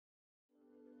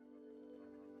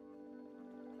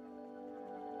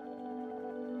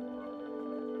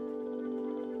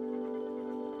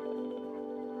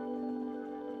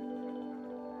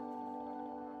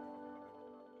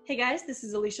Hey guys, this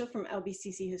is Alicia from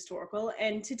LBCC Historical,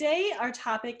 and today our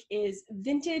topic is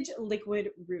vintage liquid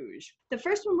rouge. The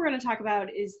first one we're going to talk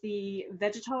about is the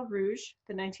Vegetal Rouge,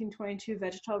 the 1922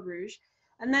 Vegetal Rouge,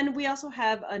 and then we also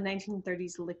have a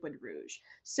 1930s liquid rouge.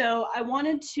 So I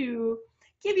wanted to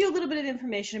give you a little bit of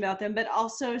information about them, but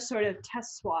also sort of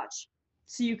test swatch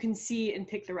so you can see and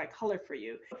pick the right color for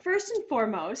you. First and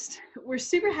foremost, we're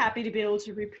super happy to be able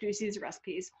to reproduce these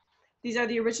recipes. These are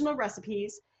the original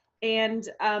recipes. And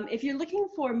if you're looking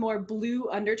for more blue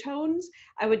undertones,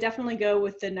 I would definitely go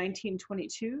with the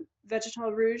 1922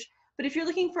 Vegetal Rouge. But if you're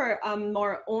looking for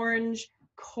more orange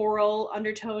coral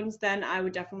undertones, then I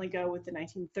would definitely go with the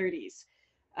 1930s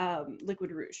Liquid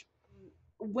Rouge.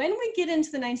 When we get into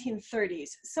the 1930s,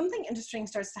 something interesting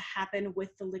starts to happen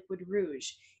with the Liquid Rouge.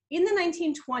 In the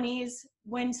 1920s,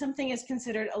 when something is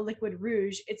considered a liquid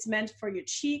rouge, it's meant for your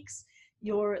cheeks,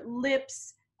 your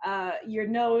lips, your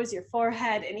nose, your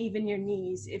forehead, and even your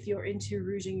knees if you're into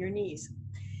rouging your knees.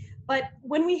 But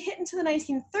when we hit into the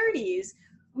 1930s,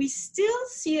 we still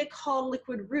see it called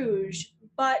liquid rouge,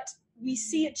 but we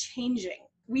see it changing.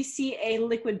 We see a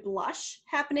liquid blush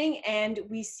happening and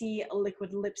we see a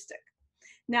liquid lipstick.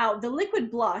 Now, the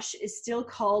liquid blush is still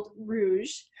called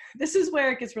rouge. This is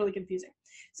where it gets really confusing.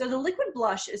 So the liquid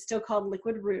blush is still called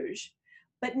liquid rouge,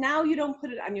 but now you don't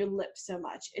put it on your lips so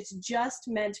much. It's just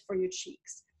meant for your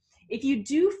cheeks. If you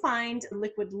do find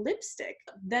liquid lipstick,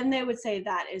 then they would say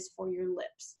that is for your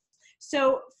lips.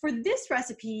 So for this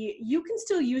recipe, you can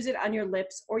still use it on your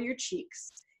lips or your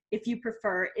cheeks if you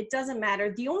prefer. It doesn't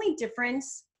matter. The only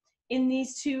difference in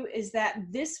these two is that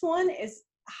this one is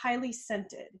highly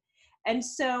scented. And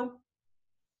so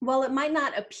while it might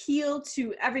not appeal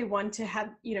to everyone to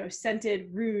have, scented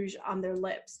rouge on their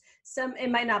lips,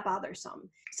 it might not bother some.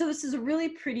 So this is a really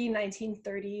pretty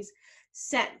 1930s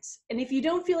scent. And if you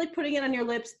don't feel like putting it on your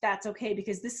lips, that's okay,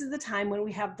 because this is the time when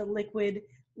we have the liquid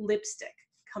lipstick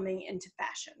coming into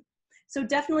fashion. So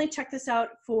definitely check this out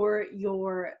for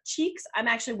your cheeks. I'm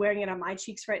actually wearing it on my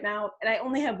cheeks right now, and I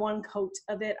only have one coat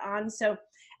of it on. So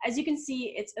as you can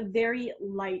see, it's a very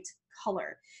light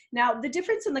color. Now, the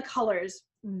difference in the colors,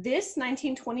 this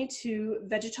 1922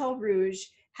 Vegetal Rouge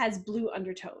has blue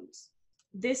undertones.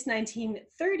 This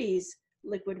 1930s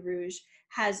Liquid Rouge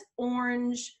has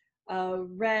orange,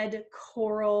 red,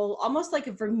 coral, almost like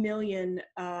a vermilion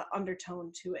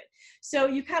undertone to it. So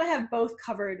you kind of have both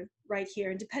covered right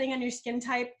here. And depending on your skin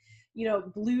type,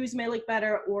 blues may look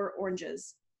better or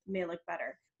oranges may look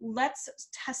better. Let's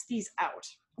test these out.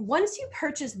 Once you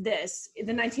purchase this in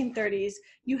the 1930s,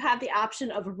 you have the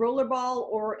option of a rollerball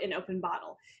or an open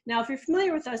bottle. Now, if you're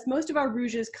familiar with us, most of our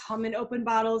rouges come in open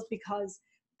bottles because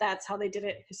that's how they did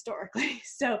it historically.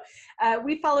 So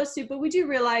we follow suit, but we do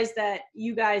realize that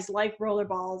you guys like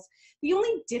rollerballs. The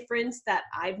only difference that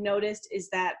I've noticed is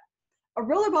that a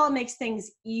rollerball makes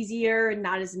things easier,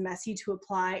 not as messy to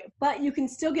apply, but you can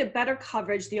still get better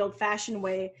coverage the old-fashioned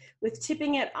way with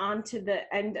tipping it onto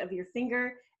the end of your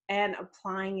finger and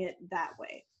applying it that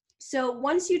way. So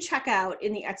once you check out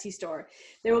in the Etsy store,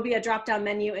 there will be a drop-down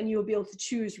menu and you will be able to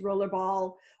choose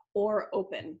rollerball or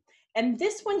open. And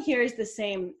this one here is the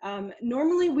same.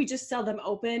 Normally we just sell them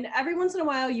open. Every once in a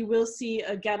while you will see,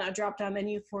 again, a drop-down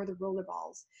menu for the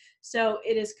rollerballs. So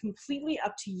it is completely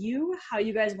up to you how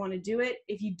you guys want to do it.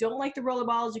 If you don't like the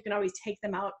rollerballs, you can always take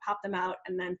them out, pop them out,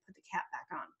 and then put the cap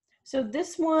back on. So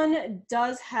this one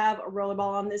does have a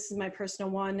rollerball on. This is my personal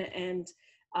one, and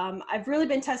I've really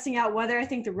been testing out whether I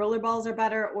think the rollerballs are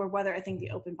better or whether I think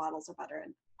the open bottles are better.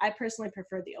 And I personally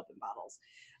prefer the open bottles.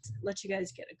 Let you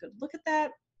guys get a good look at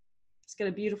that. It's got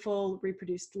a beautiful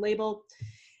reproduced label.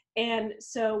 And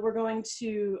so we're going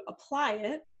to apply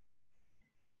it.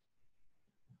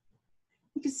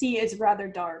 You can see it's rather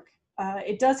dark.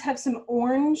 It does have some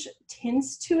orange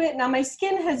tints to it. Now my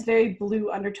skin has very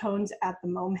blue undertones at the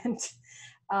moment.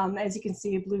 As you can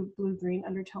see, blue-green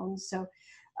undertones. So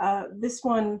this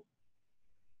one,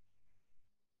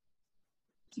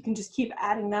 you can just keep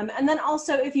adding them. And then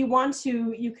also, if you want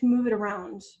to, you can move it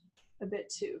around a bit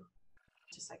too,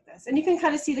 just like this. And you can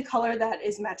kind of see the color that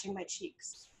is matching my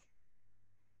cheeks.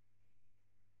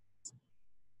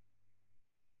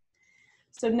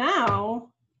 So now,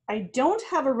 I don't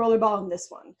have a rollerball in this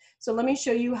one. So let me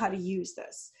show you how to use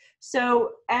this.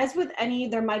 So as with any,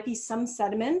 there might be some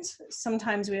sediment.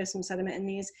 Sometimes we have some sediment in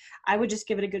these. I would just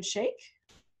give it a good shake.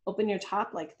 Open your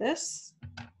top like this.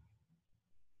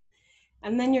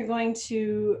 And then you're going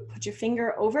to put your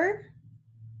finger over,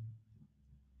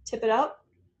 tip it up,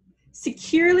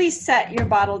 securely set your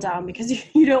bottle down because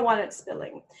you don't want it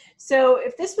spilling. So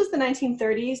if this was the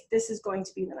 1930s, this is going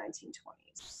to be the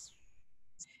 1920s.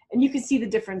 And you can see the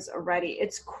difference already.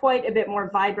 It's quite a bit more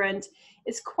vibrant.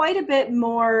 It's quite a bit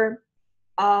more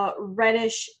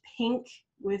reddish pink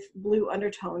with blue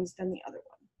undertones than the other one.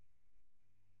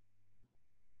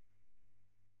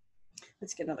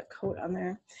 Let's get another coat on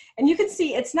there. And you can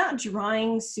see it's not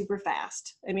drying super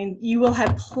fast. I mean, you will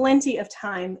have plenty of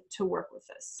time to work with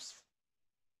this.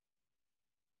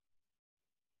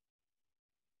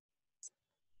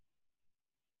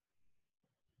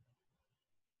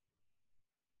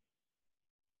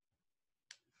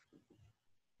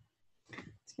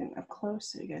 Let's get up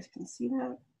close so you guys can see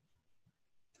that.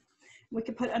 We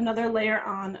could put another layer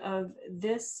on of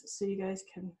this so you guys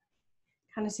can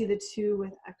kind of see the two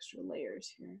with extra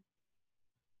layers here.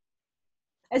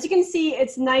 As you can see,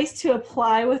 it's nice to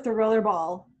apply with the roller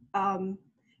ball,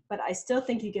 but I still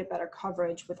think you get better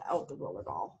coverage without the roller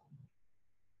ball.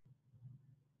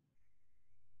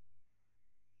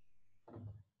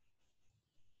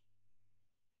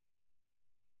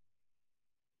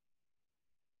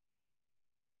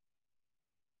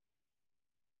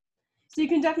 So you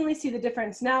can definitely see the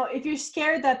difference. Now, if you're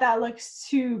scared that that looks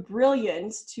too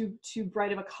brilliant, too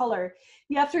bright of a color,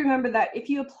 you have to remember that if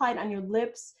you apply it on your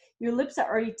lips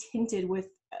are already tinted with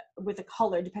a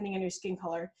color, depending on your skin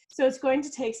color. So it's going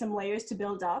to take some layers to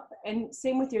build up, and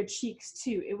same with your cheeks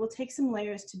too. It will take some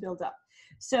layers to build up.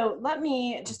 So let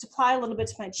me just apply a little bit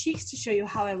to my cheeks to show you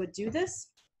how I would do this.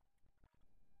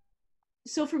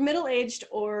 So for middle-aged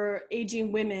or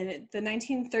aging women, the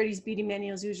 1930s beauty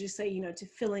manuals usually say, you know, to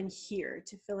fill in here,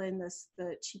 to fill in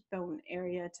the cheekbone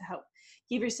area to help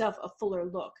give yourself a fuller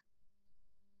look.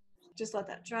 Just let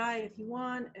that dry if you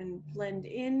want and blend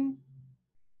in.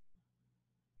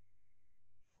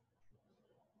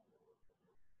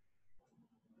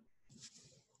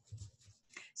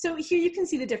 So here you can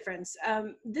see the difference.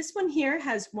 This one here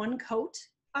has one coat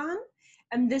on,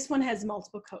 and this one has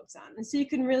multiple coats on. And so you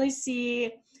can really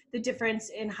see the difference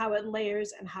in how it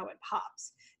layers and how it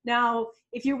pops. Now,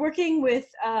 if you're working with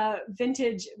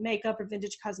vintage makeup or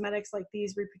vintage cosmetics like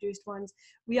these reproduced ones,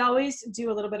 we always do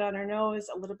a little bit on our nose,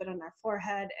 a little bit on our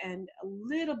forehead, and a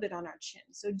little bit on our chin.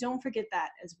 So don't forget that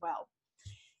as well.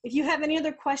 If you have any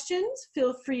other questions,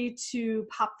 feel free to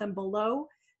pop them below.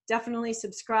 Definitely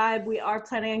subscribe. We are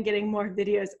planning on getting more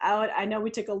videos out. I know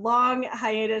we took a long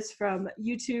hiatus from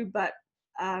YouTube, but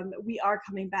we are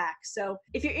coming back. So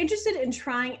if you're interested in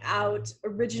trying out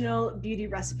original beauty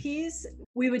recipes,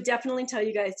 we would definitely tell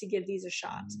you guys to give these a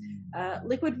shot.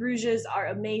 Liquid rouges are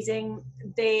amazing.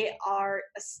 They are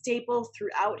a staple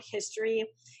throughout history.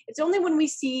 It's only when we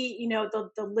see, you know,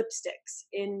 the lipsticks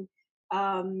in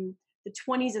the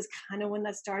 20s is kind of when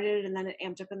that started, and then it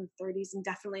amped up in the 30s and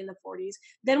definitely in the 40s.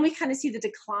 Then we kind of see the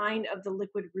decline of the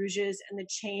liquid rouges and the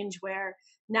change where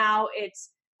now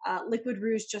it's liquid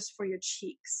rouge just for your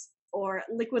cheeks or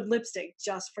liquid lipstick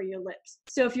just for your lips.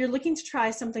 So if you're looking to try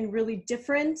something really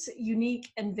different,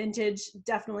 unique, and vintage,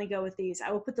 definitely go with these.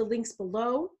 I will put the links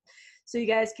below so you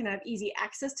guys can have easy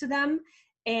access to them.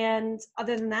 And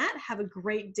other than that, have a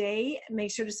great day.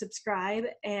 Make sure to subscribe,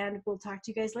 and we'll talk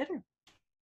to you guys later.